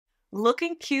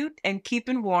Looking cute and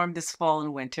keeping warm this fall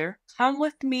and winter? Come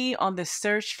with me on the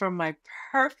search for my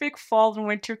perfect fall and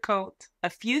winter coat. A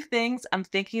few things I'm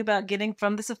thinking about getting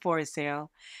from the Sephora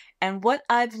sale, and what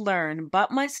I've learned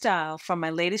about my style from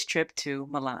my latest trip to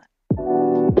Milan.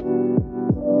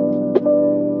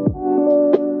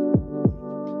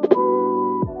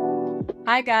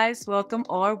 Hi guys, welcome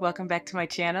back to my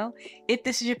channel. If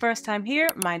this is your first time here,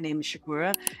 my name is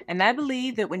Kura, and I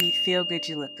believe that when you feel good,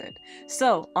 you look good.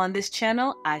 So on this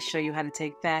channel, I show you how to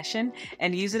take fashion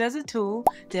and use it as a tool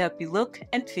to help you look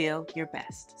and feel your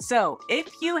best. So if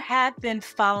you have been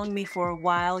following me for a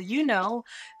while, you know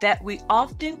that we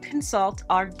often consult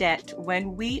our D.E.T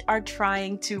when we are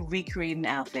trying to recreate an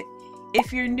outfit.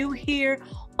 If you're new here,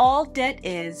 all D.E.T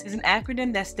is an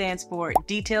acronym that stands for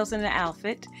details in an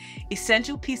outfit,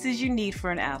 essential pieces you need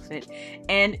for an outfit,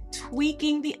 and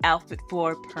tweaking the outfit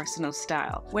for personal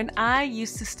style. When I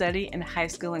used to study in high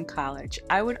school and college,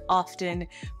 I would often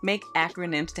make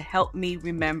acronyms to help me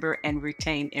remember and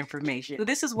retain information. So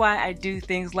this is why I do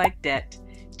things like D.E.T,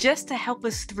 just to help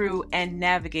us through and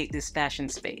navigate this fashion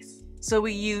space. So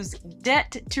we use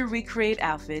D.E.T to recreate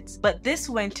outfits, but this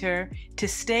winter, to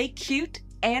stay cute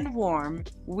and warm,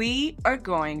 we are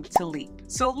going to L.E.A.P.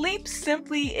 So L.E.A.P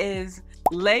simply is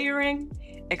layering,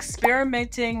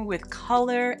 experimenting with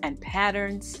color and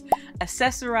patterns,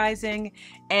 accessorizing,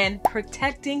 and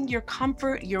protecting your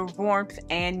comfort, your warmth,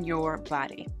 and your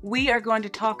body. We are going to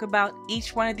talk about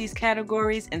each one of these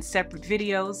categories in separate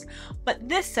videos, but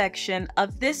this section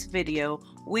of this video,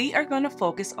 we are going to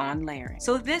focus on layering.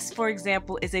 So this, for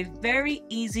example, is a very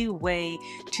easy way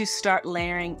to start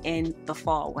layering in the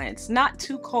fall when it's not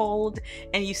too cold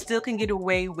and you still can get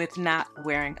away with not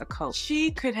wearing a coat.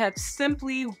 She could have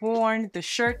simply worn the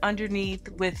shirt underneath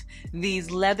with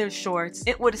these leather shorts.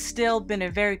 It would have still been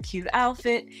a very cute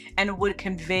outfit and it would have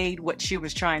conveyed what she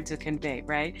was trying to convey,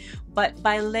 right? But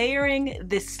by layering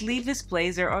this sleeveless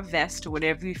blazer or vest, or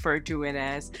whatever you refer to it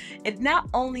as, it not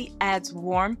only adds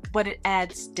warmth, but it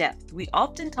adds depth. We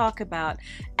often talk about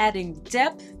adding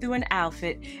depth through an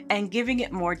outfit and giving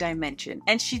it more dimension.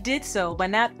 And she did so by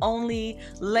not only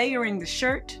layering the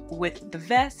shirt with the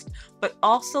vest, but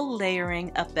also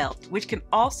layering a belt, which can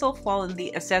also fall in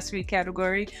the accessory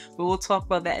category, but we'll talk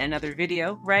about that in another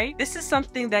video, right? This is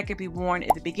something that could be worn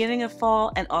at the beginning of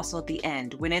fall and also at the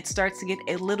end. When it starts to get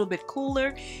a little bit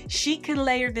cooler, she can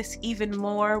layer this even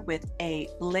more with a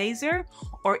blazer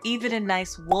or even a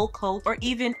nice wool coat or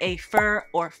even a fur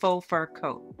or faux fur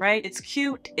coat, right? It's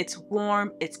cute, it's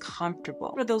warm, it's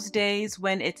comfortable. For those days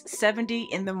when it's 70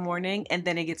 in the morning and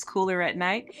then it gets cooler at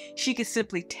night, she could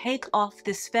simply take off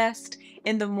this vest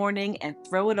in the morning and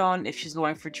throw it on if she's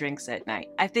going for drinks at night.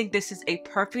 I think this is a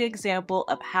perfect example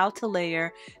of how to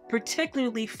layer,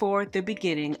 particularly for the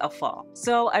beginning of fall.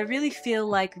 So I really feel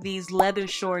like these leather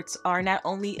shorts are not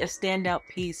only a standout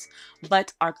piece,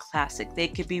 but are classic. They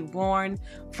could be worn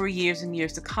for years and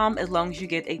years to come as long as you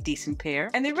get a decent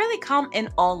pair. And they really come in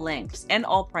all lengths and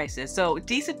all prices. So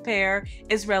decent pair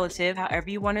is relative, however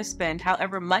you want to spend,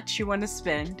 however much you want to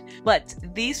spend. But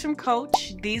these from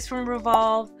Coach, these from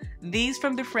Revolve, these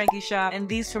from the Frankie shop, and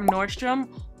these from Nordstrom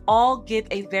all give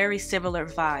a very similar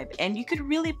vibe, and you could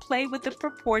really play with the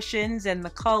proportions and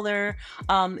the color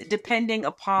depending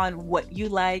upon what you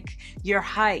like, your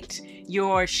height,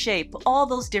 your shape, all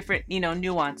those different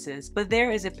nuances. But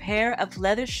there is a pair of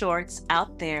leather shorts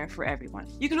out there for everyone.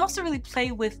 You can also really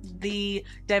play with the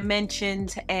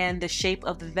dimensions and the shape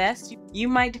of the vest. You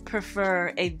might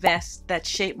prefer a vest that's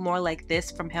shaped more like this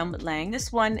from Helmut Lang.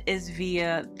 This one is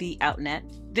via the Outnet.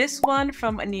 This one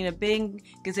from Anina Bing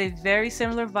gives a very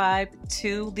similar vibe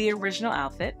to the original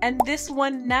outfit. And this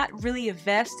one, not really a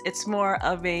vest, it's more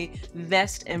of a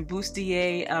vest and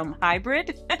bustier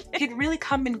hybrid. It could really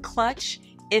come in clutch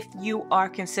if you are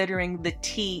considering the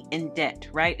T in D.E.T,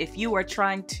 right? If you are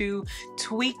trying to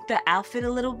tweak the outfit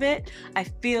a little bit, I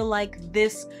feel like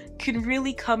this can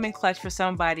really come in clutch for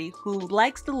somebody who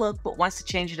likes the look but wants to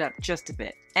change it up just a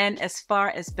bit. And as far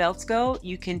as belts go,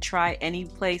 you can try any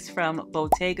place from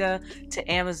Bottega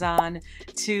to Amazon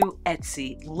to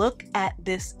Etsy. Look at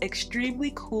this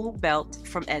extremely cool belt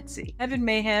from Etsy. Heaven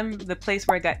Mayhem, the place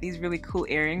where I got these really cool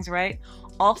earrings, right,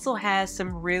 also has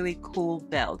some really cool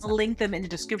belts. I'll link them in the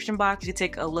description box. You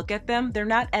take a look at them. They're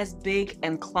not as big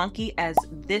and clunky as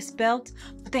this belt,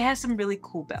 but they have some really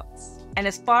cool belts. And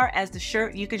as far as the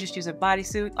shirt, you could just use a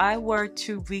bodysuit. If I were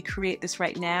to recreate this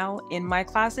right now in my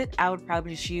closet, I would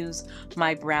probably just use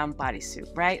my brown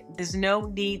bodysuit, right? There's no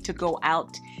need to go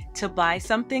out to buy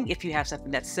something if you have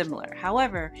something that's similar.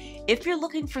 However, if you're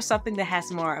looking for something that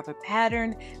has more of a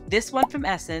pattern, this one from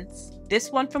Essence,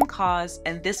 this one from Cause,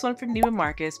 and this one from Neiman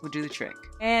Marcus will do the trick.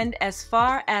 And as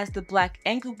far as the black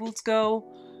ankle boots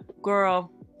go,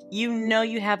 girl, you know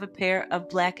you have a pair of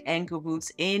black ankle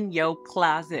boots in your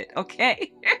closet,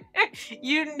 okay?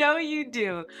 You know you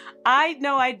do. I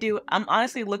know I do. I'm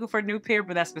honestly looking for a new pair,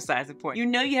 but that's besides the point. You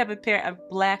know you have a pair of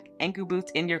black ankle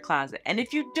boots in your closet. And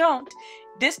if you don't,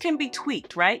 this can be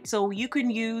tweaked, right? So you can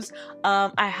use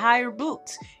a higher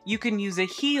boot. You can use a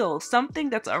heel, something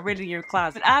that's already in your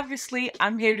closet. But obviously,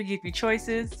 I'm here to give you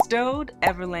choices. Stowed,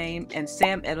 Everlane, and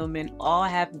Sam Edelman all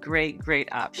have great,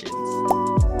 great options.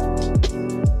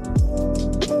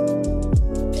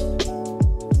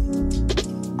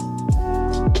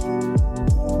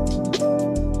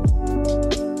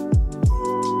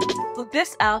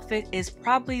 This outfit is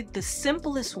probably the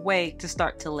simplest way to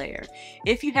start to layer.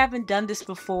 If you haven't done this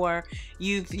before,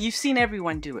 you've seen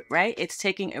everyone do it, right? It's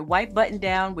taking a white button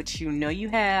down, which you know you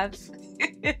have,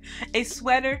 a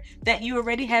sweater that you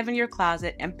already have in your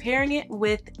closet, and pairing it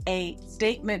with a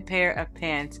statement pair of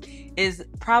pants is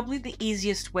probably the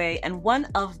easiest way and one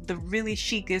of the really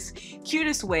chicest,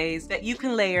 cutest ways that you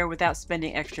can layer without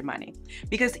spending extra money.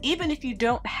 Because even if you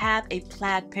don't have a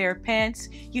plaid pair of pants,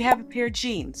 you have a pair of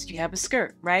jeans, you have a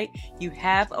skirt, right? You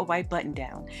have a white button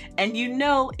down. And you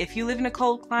know, if you live in a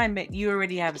cold climate, you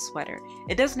already have a sweater.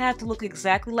 It doesn't have to look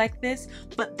exactly like this,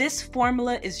 but this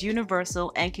formula is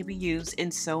universal and can be used in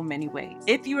so many ways.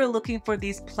 If you are looking for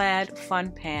these plaid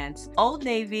fun pants, Old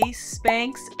Navy,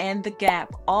 Spanx, and The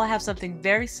Gap all have something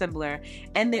very similar,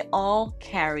 and they all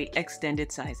carry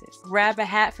extended sizes. Grab a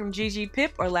hat from Gigi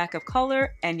Pip or Lack of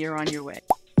Color, and you're on your way.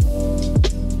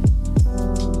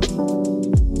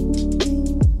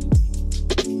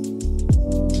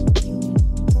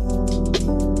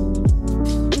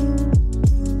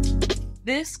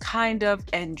 This kind of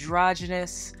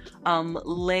androgynous,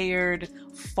 layered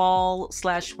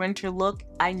fall/winter look,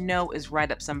 I know is right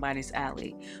up somebody's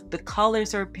alley. The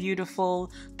colors are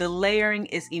beautiful. The layering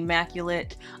is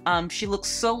immaculate. She looks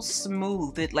so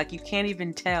smooth that like you can't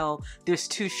even tell there's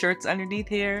two shirts underneath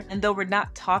here. And though we're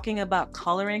not talking about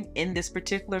coloring in this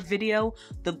particular video,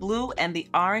 the blue and the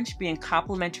orange being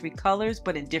complementary colors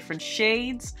but in different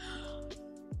shades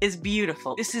is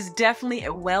beautiful. This is definitely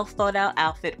a well thought out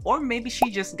outfit, or maybe she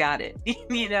just got it,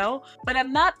 you know? But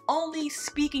I'm not only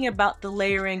speaking about the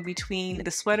layering between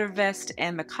the sweater vest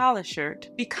and the collar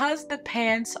shirt. Because the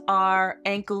pants are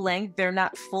ankle length, they're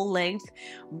not full length,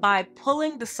 by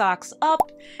pulling the socks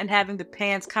up and having the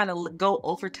pants kind of go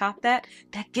over top that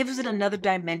gives it another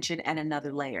dimension and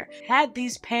another layer. Had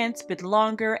these pants been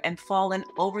longer and fallen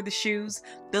over the shoes,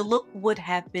 the look would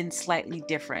have been slightly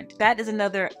different. That is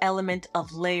another element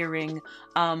of layering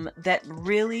that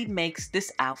really makes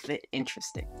this outfit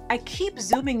interesting. I keep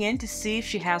zooming in to see if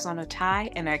she has on a tie,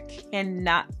 and I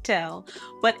cannot tell,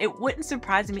 but it wouldn't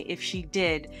surprise me if she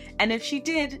did. And if she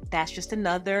did, that's just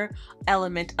another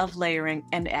element of layering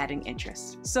and adding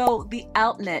interest. So the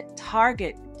Outnet,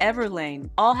 Target, Everlane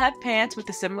all have pants with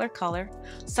a similar color.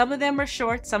 Some of them are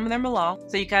short, some of them are long,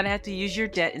 so you kind of have to use your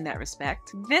D.E.T in that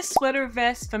respect. This sweater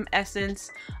vest from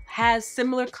Essence has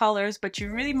similar colors, but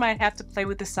you really might have to play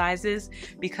with the sizes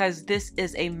because this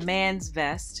is a man's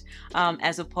vest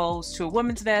as opposed to a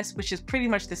woman's vest, which is pretty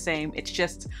much the same. It's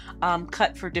just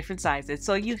cut for different sizes,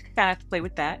 so you kind of have to play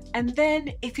with that. And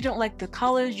then if you don't like the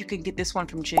colors, you can get this one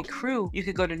from J. Crew. You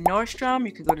could go to Nordstrom,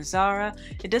 you could go to Zara.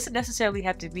 It doesn't necessarily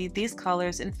have to be these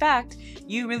colors. In fact,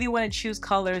 you really want to choose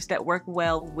colors that work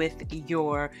well with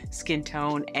your skin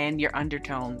tone and your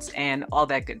undertones and all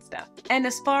that good stuff. And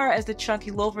as far as the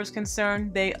chunky loafers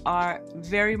concerned, they are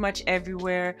very much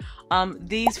everywhere.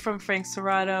 These from Frank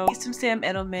Serrato, these from Sam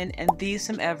Edelman, and these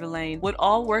from Everlane would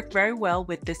all work very well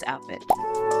with this outfit.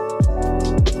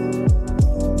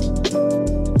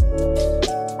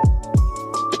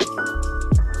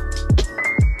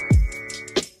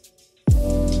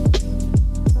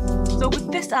 So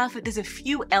with this outfit, there's a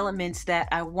few elements that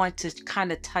I want to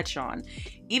kind of touch on.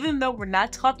 Even though we're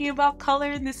not talking about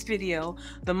color in this video,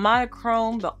 the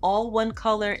monochrome, the all one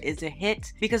color is a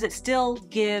hit because it still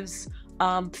gives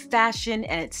fashion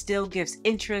and it still gives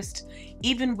interest,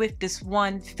 even with this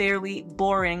one fairly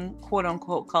boring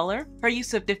quote-unquote color. Her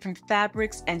use of different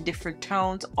fabrics and different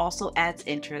tones also adds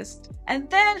interest. And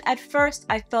then at first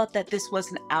I thought that this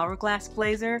was an hourglass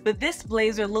blazer, but this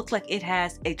blazer looks like it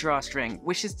has a drawstring,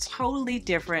 which is totally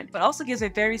different, but also gives a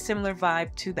very similar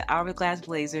vibe to the hourglass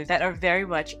blazers that are very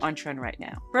much on trend right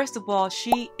now. First of all,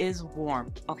 she is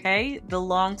warm, okay? The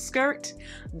long skirt,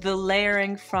 the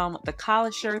layering from the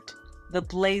collar shirt, the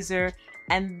blazer,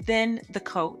 and then the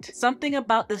coat. Something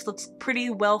about this looks pretty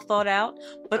well thought out,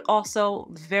 but also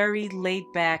very laid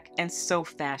back and so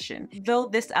fashion. Though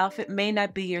this outfit may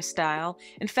not be your style,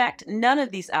 in fact, none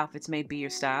of these outfits may be your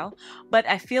style, but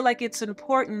I feel like it's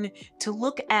important to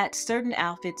look at certain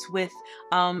outfits with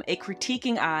a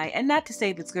critiquing eye, and not to say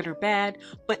if it's good or bad,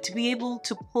 but to be able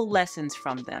to pull lessons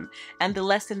from them. And the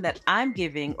lesson that I'm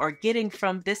giving or getting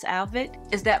from this outfit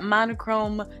is that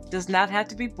monochrome does not have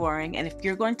to be boring, and if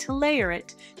you're going to layer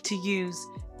it, to use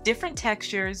different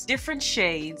textures, different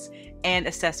shades, and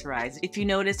accessorize. If you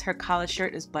notice, her collar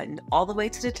shirt is buttoned all the way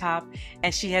to the top,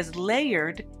 and she has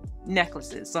layered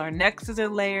necklaces. So her necklaces are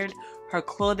layered, her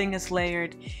clothing is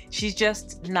layered. She's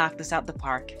just knocked this out the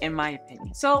park, in my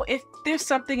opinion. So if there's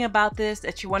something about this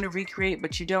that you want to recreate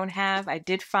but you don't have, I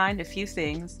did find a few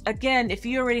things. Again, if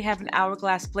you already have an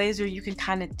hourglass blazer, you can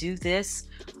kind of do this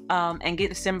and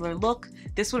get a similar look.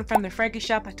 This one from the Frankie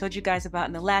shop I told you guys about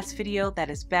in the last video, that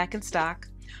is back in stock.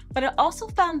 But I also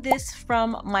found this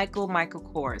from Michael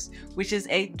Kors, which is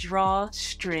a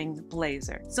drawstring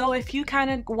blazer. So if you kind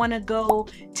of want to go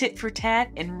tit for tat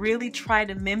and really try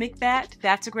to mimic that,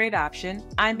 that's a great option.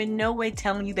 I'm in no way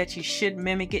telling you that you should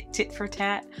mimic it tit for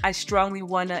tat. I strongly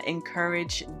want to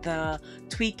encourage the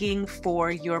tweaking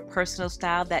for your personal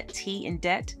style, that T in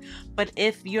D.E.T. But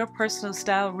if your personal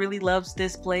style really loves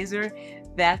this blazer,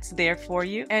 that's there for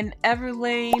you. And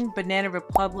Everlane, Banana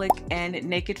Republic, and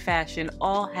Naked Fashion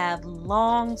all have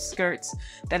long skirts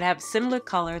that have similar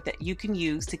color that you can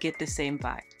use to get the same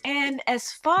vibe. And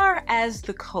as far as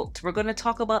the coat, we're going to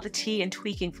talk about the T and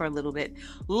tweaking for a little bit.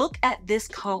 Look at this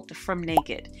coat from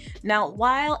Naked. Now,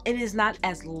 while it is not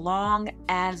as long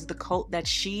as the coat that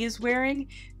she is wearing,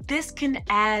 this can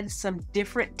add some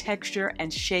different texture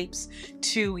and shapes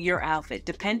to your outfit,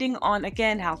 depending on,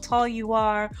 again, how tall you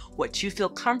are, what you feel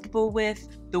comfortable with,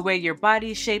 the way your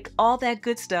body is shaped, all that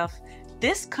good stuff.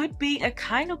 This could be a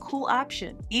kind of cool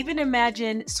option. Even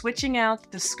imagine switching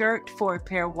out the skirt for a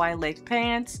pair of wide leg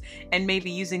pants and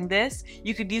maybe using this.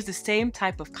 You could use the same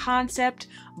type of concept,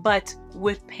 but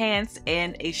with pants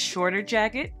and a shorter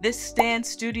jacket. This Stan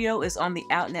Studio is on the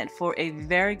Outnet for a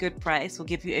very good price. Will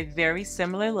give you a very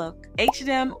similar look.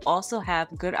 H&M also have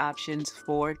good options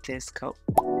for this coat.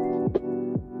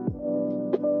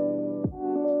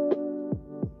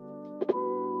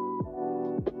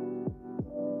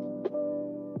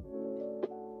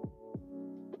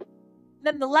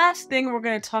 Then the last thing we're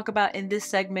going to talk about in this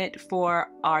segment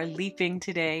for our leaping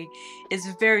today is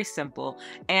very simple.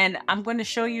 And I'm going to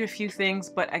show you a few things,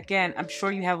 but again, I'm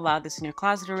sure you have a lot of this in your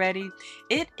closet already.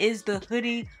 It is the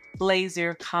hoodie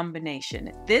blazer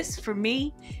combination. This for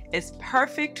me is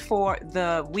perfect for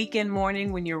the weekend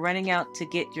morning when you're running out to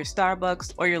get your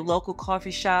Starbucks or your local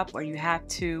coffee shop, or you have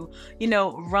to,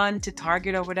 run to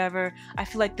Target or whatever. I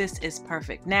feel like this is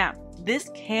perfect. Now,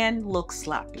 this can look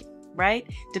sloppy, right?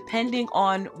 Depending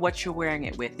on what you're wearing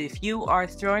it with. If you are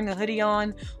throwing a hoodie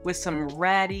on with some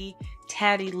ratty,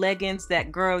 tatty leggings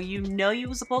that, girl, you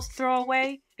were supposed to throw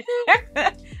away,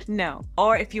 no.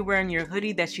 Or if you're wearing your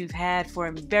hoodie that you've had for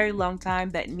a very long time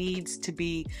that needs to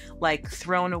be like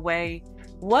thrown away,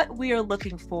 what we are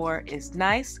looking for is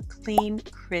nice, clean,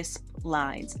 crisp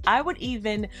lines. I would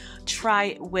even try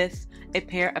it with a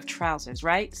pair of trousers,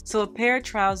 right? So a pair of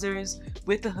trousers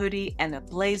with a hoodie and a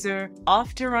blazer,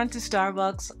 off to run to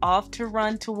Starbucks, off to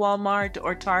run to Walmart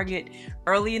or Target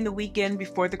early in the weekend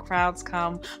before the crowds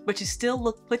come, but you still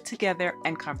look put together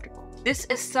and comfortable. This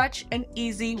is such an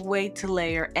easy way to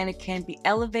layer, and it can be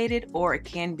elevated or it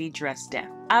can be dressed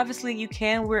down. Obviously, you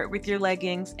can wear it with your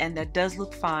leggings, and that does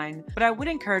look fine, but I would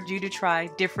encourage you to try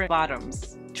different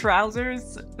bottoms.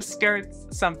 Trousers, skirts,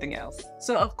 something else.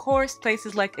 So of course,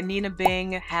 places like Anina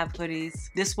Bing have hoodies.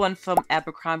 This one from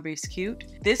Abercrombie is cute.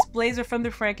 This blazer from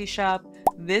the Frankie shop,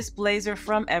 this blazer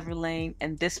from Everlane,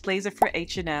 and this blazer for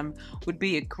H&M would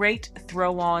be a great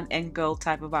throw on and go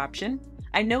type of option.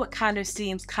 I know it kind of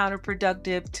seems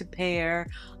counterproductive to pair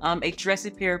a dressy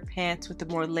pair of pants with a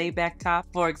more laid-back top,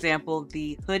 for example,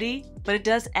 the hoodie, but it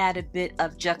does add a bit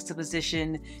of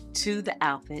juxtaposition to the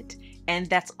outfit, and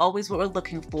that's always what we're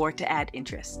looking for to add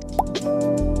interest.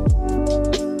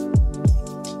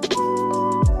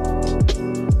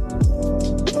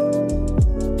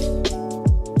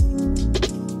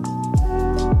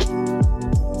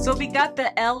 So we got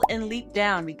the L and Leap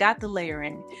down, we got the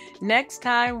layering. Next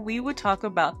time we will talk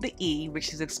about the E,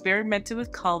 which is experimented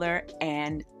with color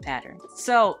and pattern.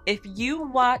 So if you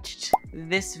watched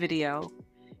this video,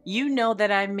 you know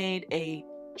that I made a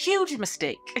huge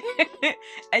mistake.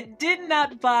 I did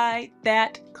not buy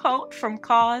that coat from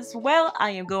Cause. Well, I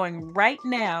am going right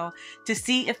now to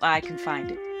see if I can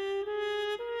find it.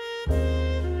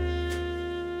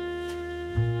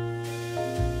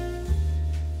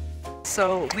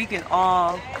 So we can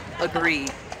all agree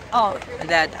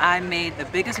that I made the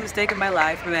biggest mistake of my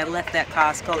life when I left that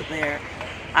Costco there.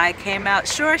 I came out,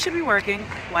 sure I should be working,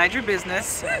 mind your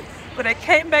business, but I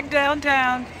came back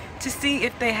downtown to see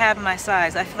if they have my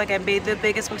size. I feel like I made the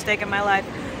biggest mistake in my life.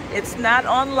 It's not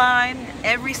online,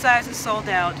 every size is sold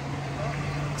out,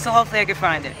 so hopefully I can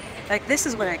find it. Like, this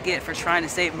is what I get for trying to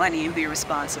save money and be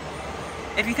responsible.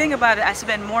 If you think about it, I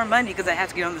spend more money because I have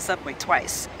to get on the subway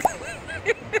twice.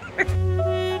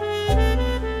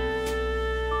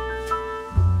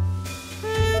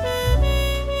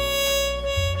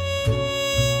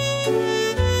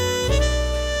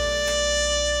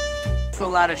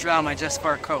 A lot of drama just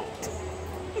for a coat.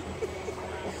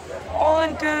 Oh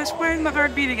my gosh, where's my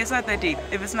heart beating? It's not that deep.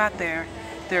 If it's not there,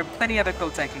 there are plenty other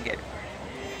coats I can get.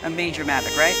 A major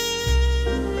dramatic, right?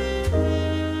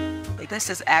 This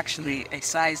is actually a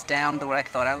size down to what I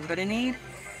thought I was gonna need.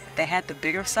 They had the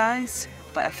bigger size,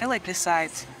 but I feel like this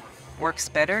size works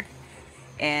better.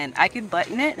 And I can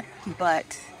button it,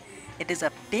 but it is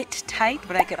a bit tight,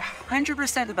 but I could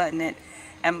 100% button it.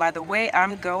 And by the way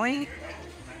I'm going,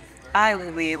 I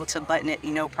will be able to button it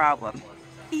no problem.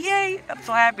 Yay! I'm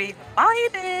so happy. I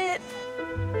did!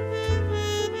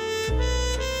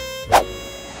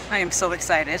 I am so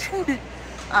excited.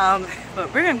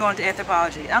 But we're gonna go into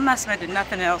Anthropolgie. I'm not spending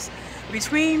nothing else.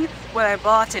 Between what I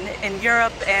bought in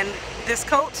Europe and this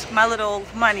coat, my little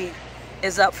money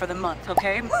is up for the month,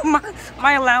 okay?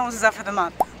 My allowance is up for the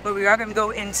month. But we are gonna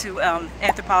go into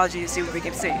Anthropolgie and see what we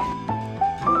can see.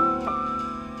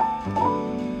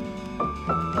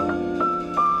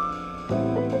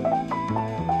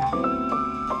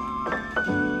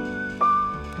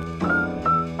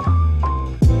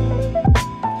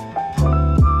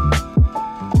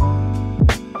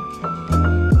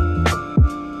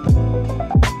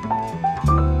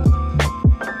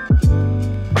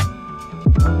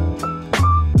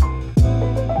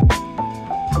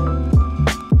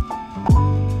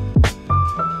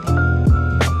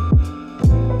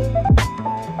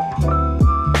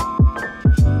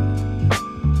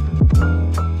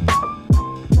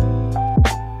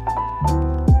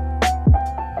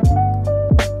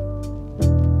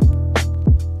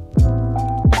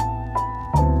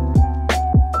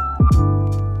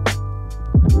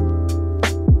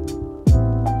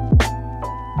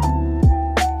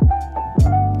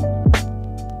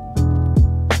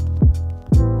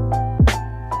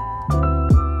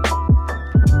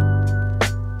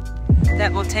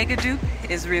 That Bottega dupe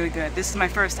is really good. This is my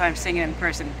first time seeing it in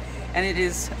person, and it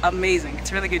is amazing.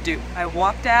 It's a really good dupe. I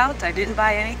walked out, I didn't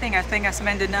buy anything. I think I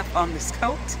spent enough on this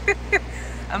coat.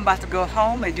 I'm about to go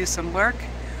home and do some work,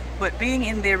 but being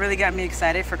in there really got me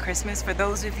excited for Christmas. For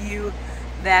those of you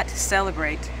that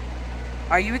celebrate,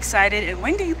 are you excited? And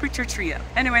when do you put your tree up?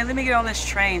 Anyway, let me get on this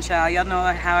train, child. Y'all know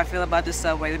how I feel about the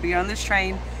subway. Let me get on this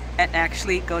train and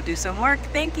actually go do some work.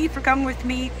 Thank you for coming with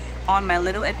me on my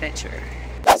little adventure.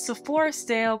 Sephora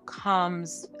sale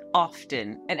comes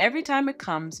often, and every time it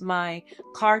comes, my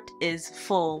cart is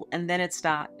full, and then it's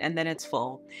not, and then it's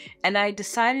full. And I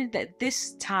decided that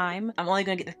this time I'm only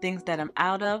gonna get the things that I'm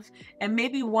out of, and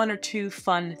maybe one or two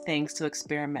fun things to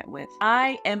experiment with.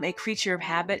 I am a creature of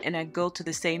habit, and I go to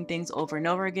the same things over and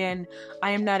over again. I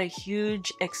am not a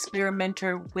huge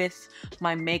experimenter with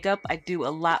my makeup. I do a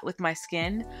lot with my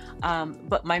skin,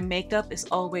 but my makeup is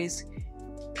always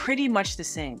pretty much the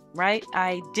same, right?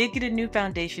 I did get a new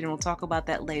foundation, and we'll talk about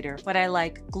that later, but I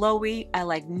like glowy, I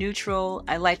like neutral,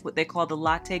 I like what they call the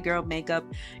latte girl makeup,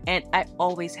 and I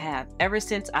always have, ever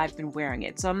since I've been wearing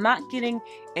it. So I'm not getting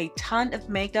a ton of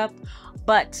makeup,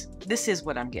 but this is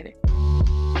what I'm getting.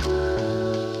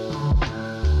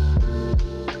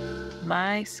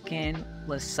 My skin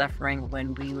was suffering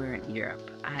when we were in Europe.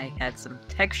 I had some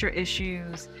texture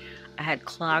issues, I had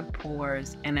clogged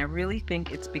pores, and I really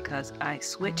think it's because I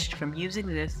switched from using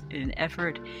this in an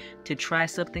effort to try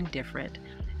something different.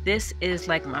 This is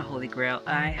like my holy grail.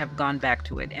 I have gone back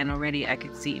to it, and already I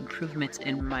can see improvements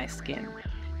in my skin.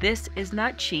 This is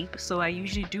not cheap, so I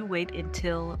usually do wait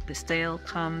until the sale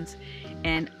comes,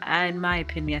 and in my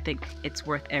opinion, I think it's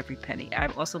worth every penny.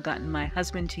 I've also gotten my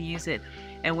husband to use it,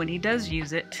 and when he does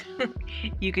use it,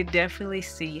 you can definitely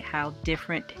see how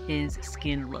different his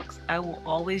skin looks. I will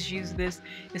always use this,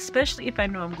 especially if I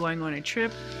know I'm going on a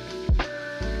trip.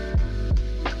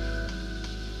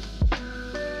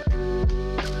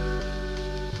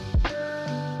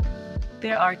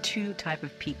 There are two types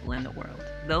of people in the world.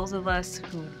 Those of us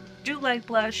who do like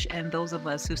blush and those of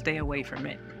us who stay away from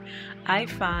it. I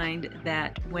find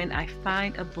that when I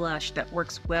find a blush that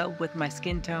works well with my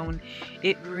skin tone,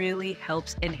 it really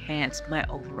helps enhance my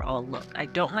overall look. I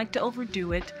don't like to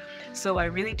overdo it, so I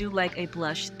really do like a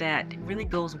blush that really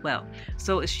goes well.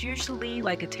 So it's usually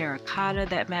like a terracotta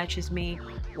that matches me,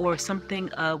 or something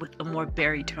with a more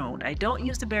berry tone. I don't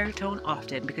use the berry tone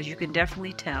often because you can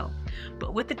definitely tell,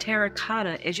 but with the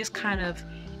terracotta, it just kind of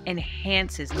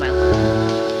enhances my look.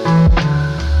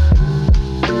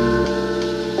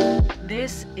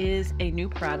 This is a new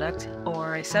product,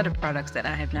 or a set of products that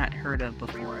I have not heard of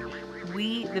before.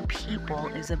 We the People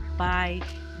is by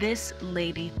this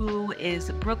lady who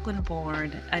is Brooklyn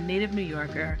born, a native New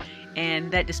Yorker, and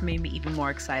that just made me even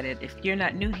more excited. If you're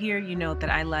not new here, you know that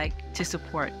I like to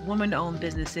support woman-owned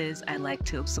businesses. I like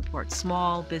to support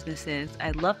small businesses.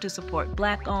 I love to support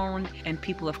Black-owned and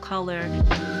people of color.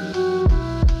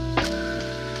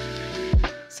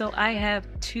 So I have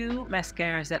two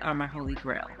mascaras that are my holy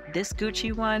grail. This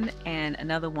Gucci one and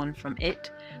another one from D.E.T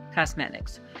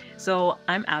Cosmetics. So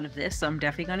I'm out of this, so I'm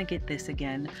definitely going to get this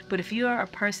again. But if you are a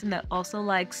person that also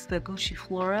likes the Gucci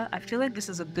Flora, I feel like this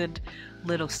is a good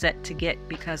little set to get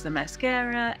because the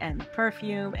mascara and the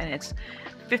perfume, and it's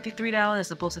 $53 as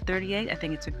opposed to $38. I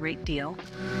think it's a great deal.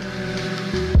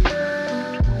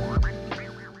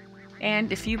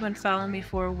 And if you've been following me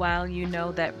for a while, you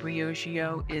know that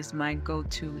Briogeo is my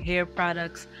go-to hair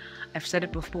products. I've said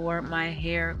it before, my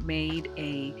hair made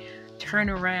a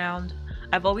turnaround.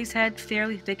 I've always had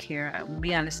fairly thick hair, I'll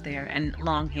be honest there, and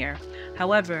long hair.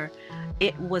 However,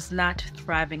 it was not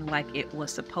thriving like it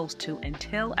was supposed to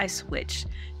until I switched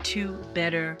to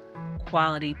better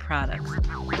quality products.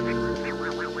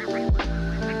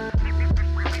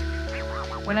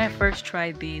 When I first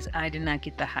tried these, I did not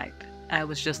get the hype. I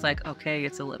was just like, okay,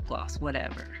 it's a lip gloss,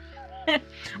 whatever.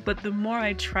 But the more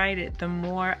I tried it, the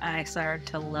more I started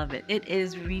to love it. It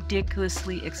is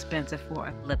ridiculously expensive for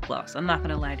a lip gloss. I'm not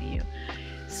gonna lie to you.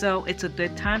 So it's a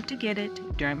good time to get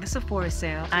it during the Sephora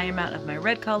sale. I am out of my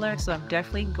red color, so I'm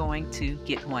definitely going to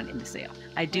get one in the sale.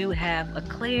 I do have a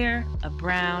clear, a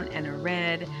brown, and a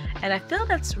red, and I feel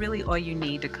that's really all you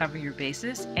need to cover your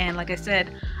bases. And like I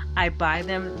said, I buy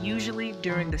them usually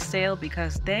during the sale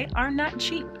because they are not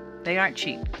cheap. They aren't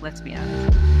cheap, let's be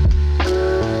honest.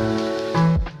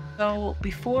 So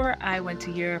before I went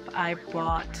to Europe, I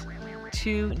bought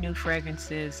two new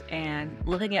fragrances, and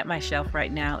looking at my shelf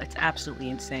right now, it's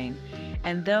absolutely insane.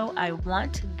 And though I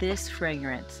want this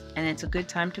fragrance and it's a good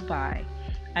time to buy,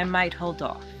 I might hold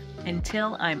off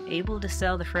until I'm able to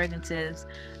sell the fragrances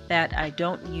that I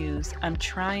don't use. I'm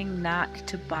trying not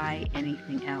to buy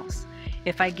anything else.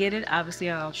 If I get it,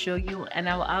 obviously I'll show you, and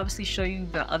I will obviously show you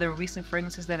the other recent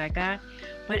fragrances that I got,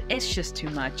 but it's just too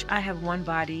much. I have one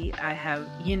body, I have,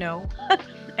 you know,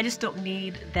 I just don't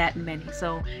need that many.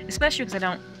 So, especially because I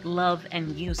don't love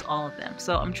and use all of them.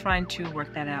 So I'm trying to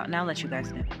work that out, and I'll let you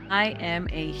guys know. I am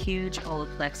a huge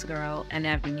Olaplex girl, and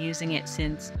I've been using it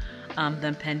since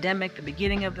the pandemic, the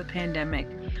beginning of the pandemic.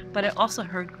 But I also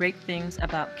heard great things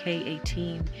about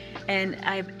K18, and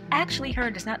I've actually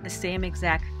heard it's not the same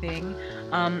exact thing,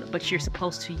 but you're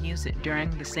supposed to use it during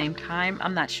the same time.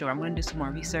 I'm not sure. I'm going to do some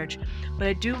more research, but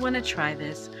I do want to try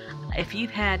this. If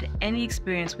you've had any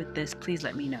experience with this, please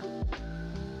let me know.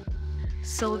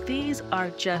 So these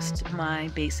are just my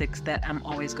basics that I'm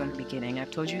always going to be getting.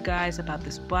 I've told you guys about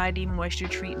this body moisture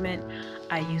treatment.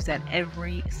 I use that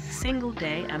every single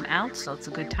day I'm out, so it's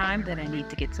a good time that I need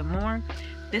to get some more.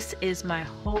 This is my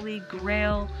holy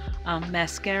grail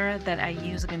mascara that I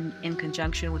use in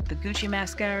conjunction with the Gucci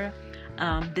mascara.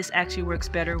 This actually works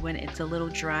better when it's a little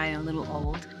dry and a little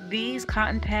old. These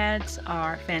cotton pads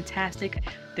are fantastic.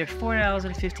 They're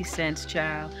 $4.50,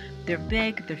 child. They're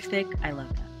big, they're thick, I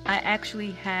love them. I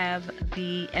actually have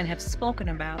and have spoken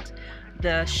about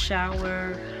the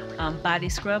shower body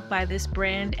scrub by this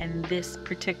brand and this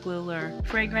particular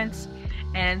fragrance.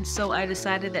 And so I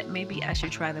decided that maybe I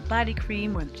should try the body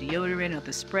cream or the deodorant or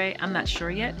the spray. I'm not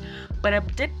sure yet, but I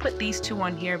did put these two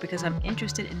on here because I'm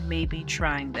interested in maybe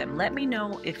trying them. Let me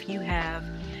know if you have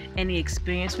any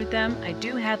experience with them. I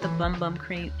do have the Bum Bum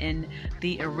cream in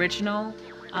the original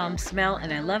smell,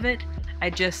 and I love it. I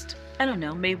don't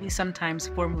know, maybe sometimes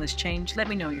formulas change. Let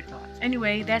me know your thoughts.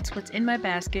 Anyway, that's what's in my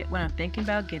basket when I'm thinking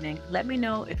about getting. Let me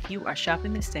know if you are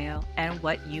shopping the sale and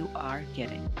what you are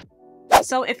getting.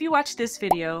 So if you watched this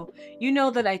video, you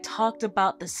know that I talked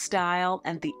about the style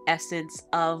and the essence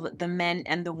of the men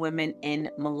and the women in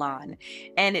Milan.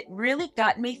 And it really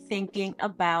got me thinking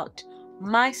about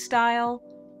my style,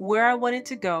 where I wanted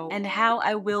to go, and how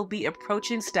I will be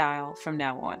approaching style from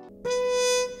now on.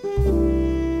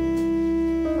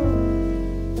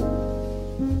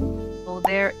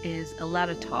 There is a lot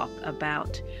of talk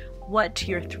about what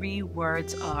your 3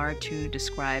 words are to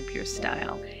describe your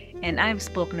style. And I've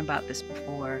spoken about this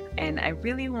before, and I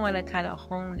really want to kind of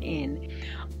hone in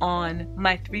on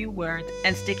my 3 words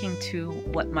and sticking to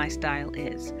what my style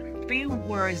is. 3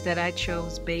 words that I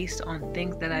chose based on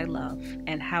things that I love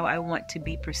and how I want to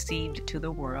be perceived to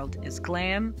the world is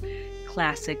glam,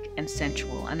 classic, and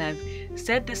sensual. And I've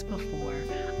said this before,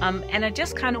 and I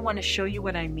just kind of want to show you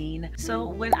what I mean. So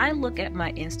when I look at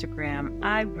my Instagram,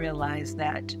 I realize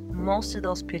that most of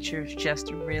those pictures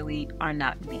just really are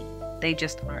not me. They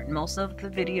just aren't. Most of the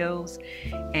videos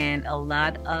and a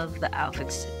lot of the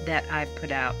outfits that I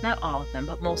put out, not all of them,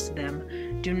 but most of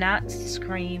them, do not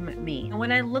scream me. And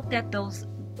when I looked at those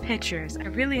pictures, I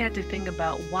really had to think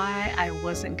about why I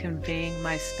wasn't conveying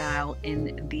my style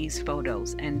in these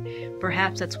photos, and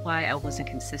perhaps that's why I wasn't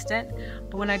consistent.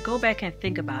 But when I go back and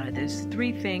think about it, there's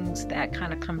 3 things that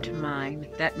kind of come to mind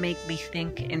that make me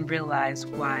think and realize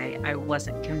why I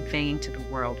wasn't conveying to the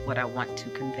world what I want to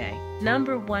convey.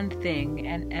 Number 1 thing,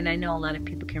 and I know a lot of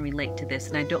people can relate to this,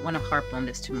 and I don't want to harp on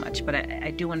this too much, but I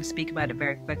do want to speak about it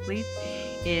very quickly,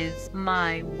 is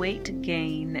my weight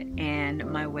gain and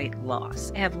my weight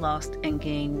loss. I have lost and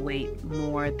gained weight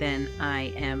more than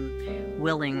I am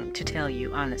willing to tell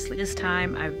you, honestly. This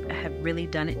time I have really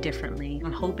done it differently.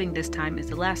 I'm hoping this time is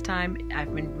the last time.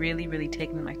 I've been really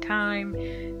taking my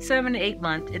time. 7 to 8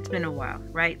 months, it's been a while,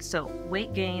 right? So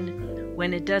weight gain,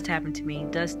 when it does happen to me,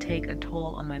 does take a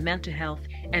toll on my mental health,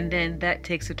 and then that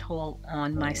takes a toll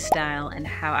on my style and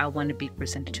how I want to be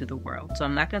presented to the world. So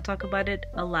I'm not going to talk about it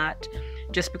a lot,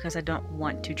 just because I don't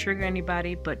want to trigger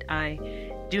anybody, but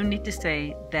I do need to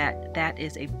say that that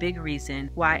is a big reason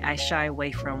why I shy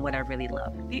away from what I really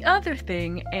love. The other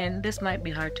thing, and this might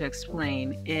be hard to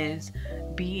explain, is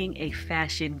being a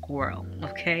fashion girl,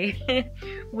 okay?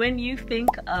 When you think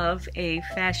of a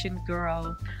fashion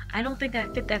girl, I don't think I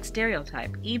fit that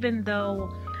stereotype, even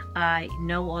though I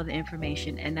know all the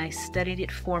information and I studied it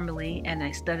formally, and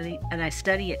I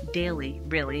study it daily,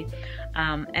 really,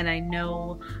 and I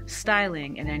know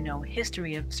styling, and I know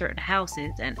history of certain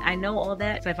houses, and I know all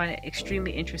that, so I find it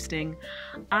extremely interesting.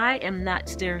 I am not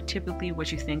stereotypically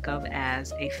what you think of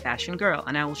as a fashion girl,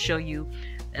 and I will show you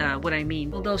what I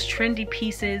mean. Well, those trendy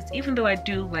pieces, even though I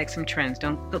do like some trends,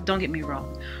 don't get me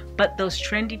wrong, but those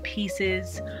trendy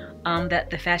pieces that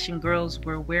the fashion girls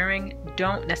were wearing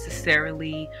don't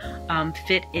necessarily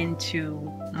fit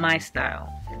into my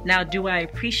style. Now, do I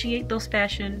appreciate those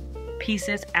fashion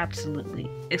pieces? Absolutely.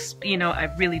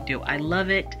 I really do. I love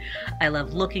it. I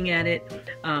love looking at it.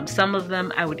 Some of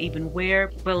them I would even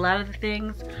wear, but a lot of the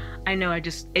things I know it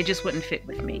just wouldn't fit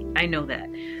with me. I know that.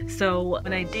 So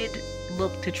when I did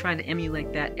look to try to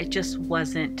emulate that, it just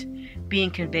wasn't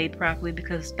being conveyed properly,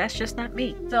 because that's just not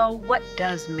me. So what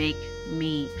does make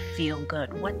me feel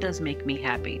good? What does make me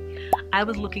happy? I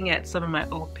was looking at some of my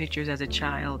old pictures as a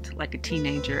child, like a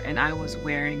teenager, and I was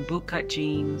wearing bootcut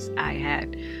jeans. I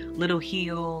had little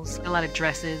heels, a lot of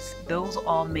dresses. Those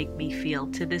all make me feel,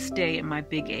 to this day in my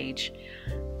big age,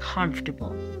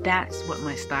 comfortable. That's what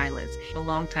my style is. A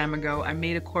long time ago, I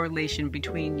made a correlation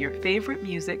between your favorite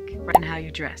music and how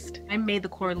you dressed. I made the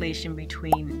correlation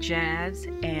between jazz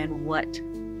and what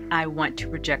I want to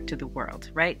project to the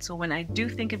world, right? So when I do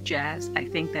think of jazz, I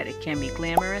think that it can be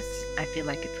glamorous, I feel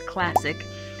like it's classic,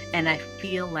 and I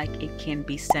feel like it can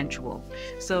be sensual.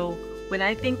 So when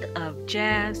I think of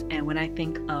jazz and when I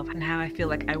think of how I feel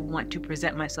like I want to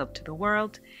present myself to the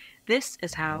world, this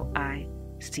is how I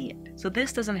see it. So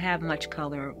this doesn't have much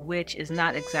color, which is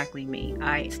not exactly me.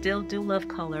 I still do love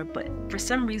color, but for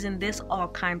some reason this all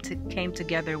came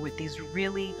together with these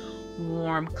really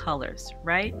warm colors,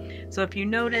 right? So if you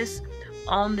notice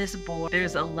on this board,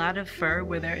 there's a lot of fur,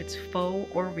 whether it's faux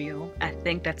or real. I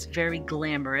think that's very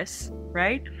glamorous,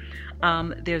 right?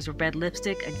 There's a red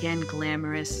lipstick, again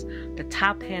glamorous. The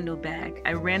top handle bag,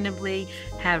 I randomly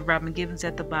have Robin Givens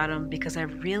at the bottom because I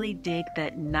really dig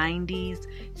that 90s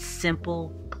simple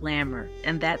glamour,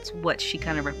 and that's what she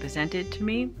kind of represented to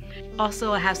me.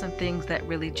 Also, I have some things that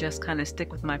really just kind of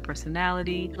stick with my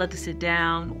personality. I love to sit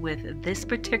down with this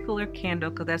particular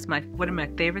candle because that's one of my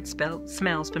favorite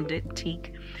smells from D.E.T,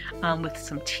 with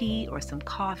some tea or some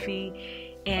coffee.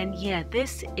 And yeah,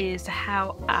 this is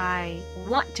how I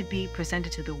want to be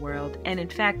presented to the world, and in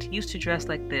fact used to dress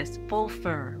like this, full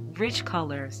fur, rich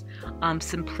colors,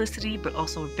 simplicity, but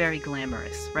also very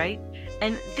glamorous, right?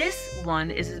 And this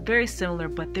one is very similar,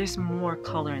 but there's more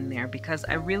color in there because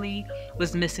I really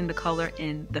was missing the color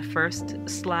in the first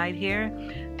slide here.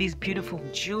 These beautiful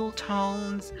jewel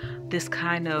tones, this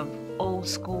kind of old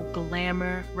school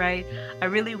glamour, right? I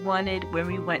really wanted, when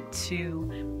we went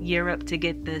to Europe, to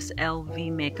get this L.V.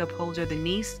 makeup holder, the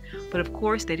Nice, but of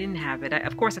course they didn't have it.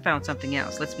 Of course I found something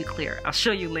else, let's be clear. I'll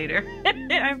show you later.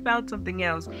 I found something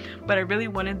else, but I really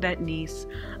wanted that Nice.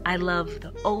 I love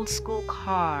the old school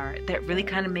car. That really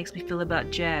kind of makes me feel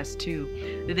about jazz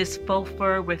too. This faux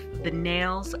fur with the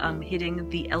nails hitting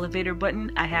the elevator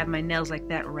button. I have my nails like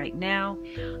that right now.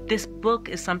 This book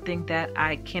is something that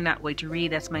I cannot wait to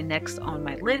read. That's my next on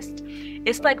my list.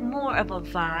 It's like more of a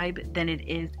vibe than it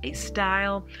is a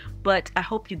style, but I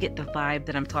hope you get the vibe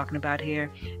that I'm talking about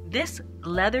here. This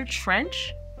leather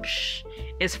trench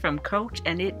is from Coach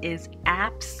and it is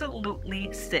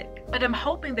absolutely sick. But I'm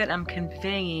hoping that I'm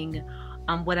conveying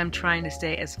what I'm trying to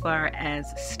say as far as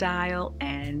style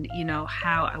and, you know,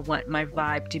 how I want my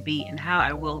vibe to be and how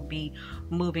I will be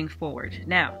moving forward.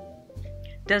 Now,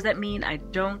 does that mean I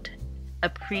don't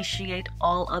appreciate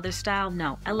all other style?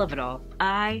 No, I love it all.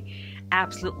 I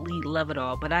absolutely love it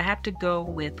all, but I have to go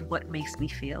with what makes me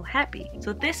feel happy.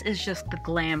 So this is just the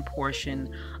glam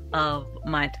portion of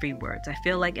my 3 words. I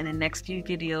feel like in the next few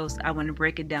videos I want to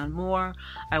break it down more.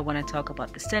 I want to talk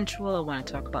about the sensual, I want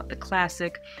to talk about the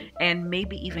classic, and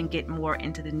maybe even get more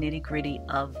into the nitty-gritty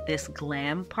of this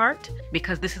glam part,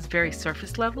 because this is very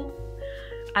surface level.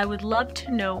 I would love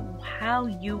to know how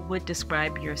you would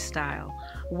describe your style.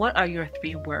 What are your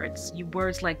 3 words?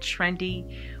 Words like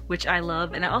trendy, which I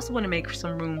love, and I also want to make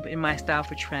some room in my style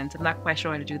for trends. I'm not quite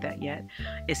sure how to do that yet.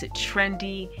 Is it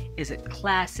trendy? Is it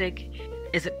classic?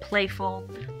 Is it playful?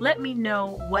 Let me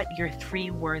know what your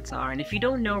 3 words are. And if you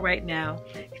don't know right now,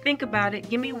 think about it.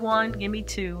 Give me 1, give me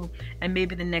 2, and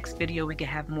maybe the next video we can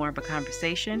have more of a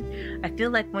conversation. I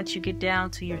feel like once you get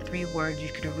down to your 3 words, you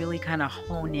can really kind of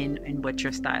hone in what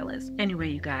your style is. Anyway,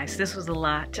 you guys, this was a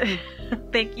lot.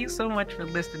 Thank you so much for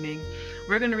listening.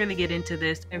 We're going to really get into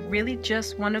this. I really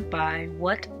just want to buy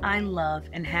what I love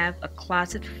and have a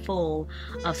closet full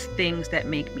of things that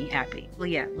make me happy. Well,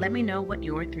 yeah, let me know what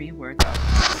your 3 words are.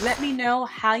 Let me know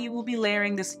how you will be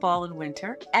layering this fall and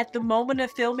winter. At the moment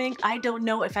of filming, I don't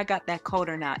know if I got that coat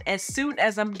or not. As soon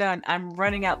as I'm done, I'm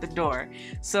running out the door.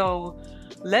 So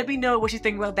let me know what you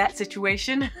think about that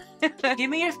situation.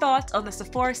 Give me your thoughts on the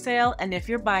Sephora sale and if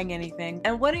you're buying anything.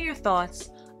 And what are your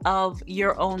thoughts of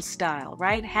your own style,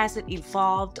 right? Has it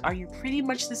evolved? Are you pretty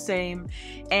much the same?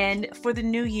 And for the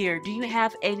new year, do you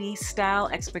have any style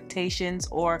expectations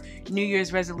or New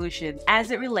Year's resolution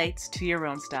as it relates to your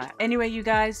own style? Anyway, you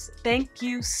guys, thank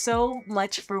you so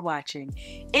much for watching.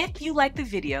 If you like the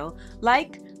video,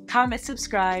 like, comment,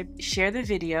 subscribe, share the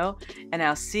video, and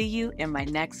I'll see you in my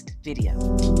next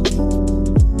video.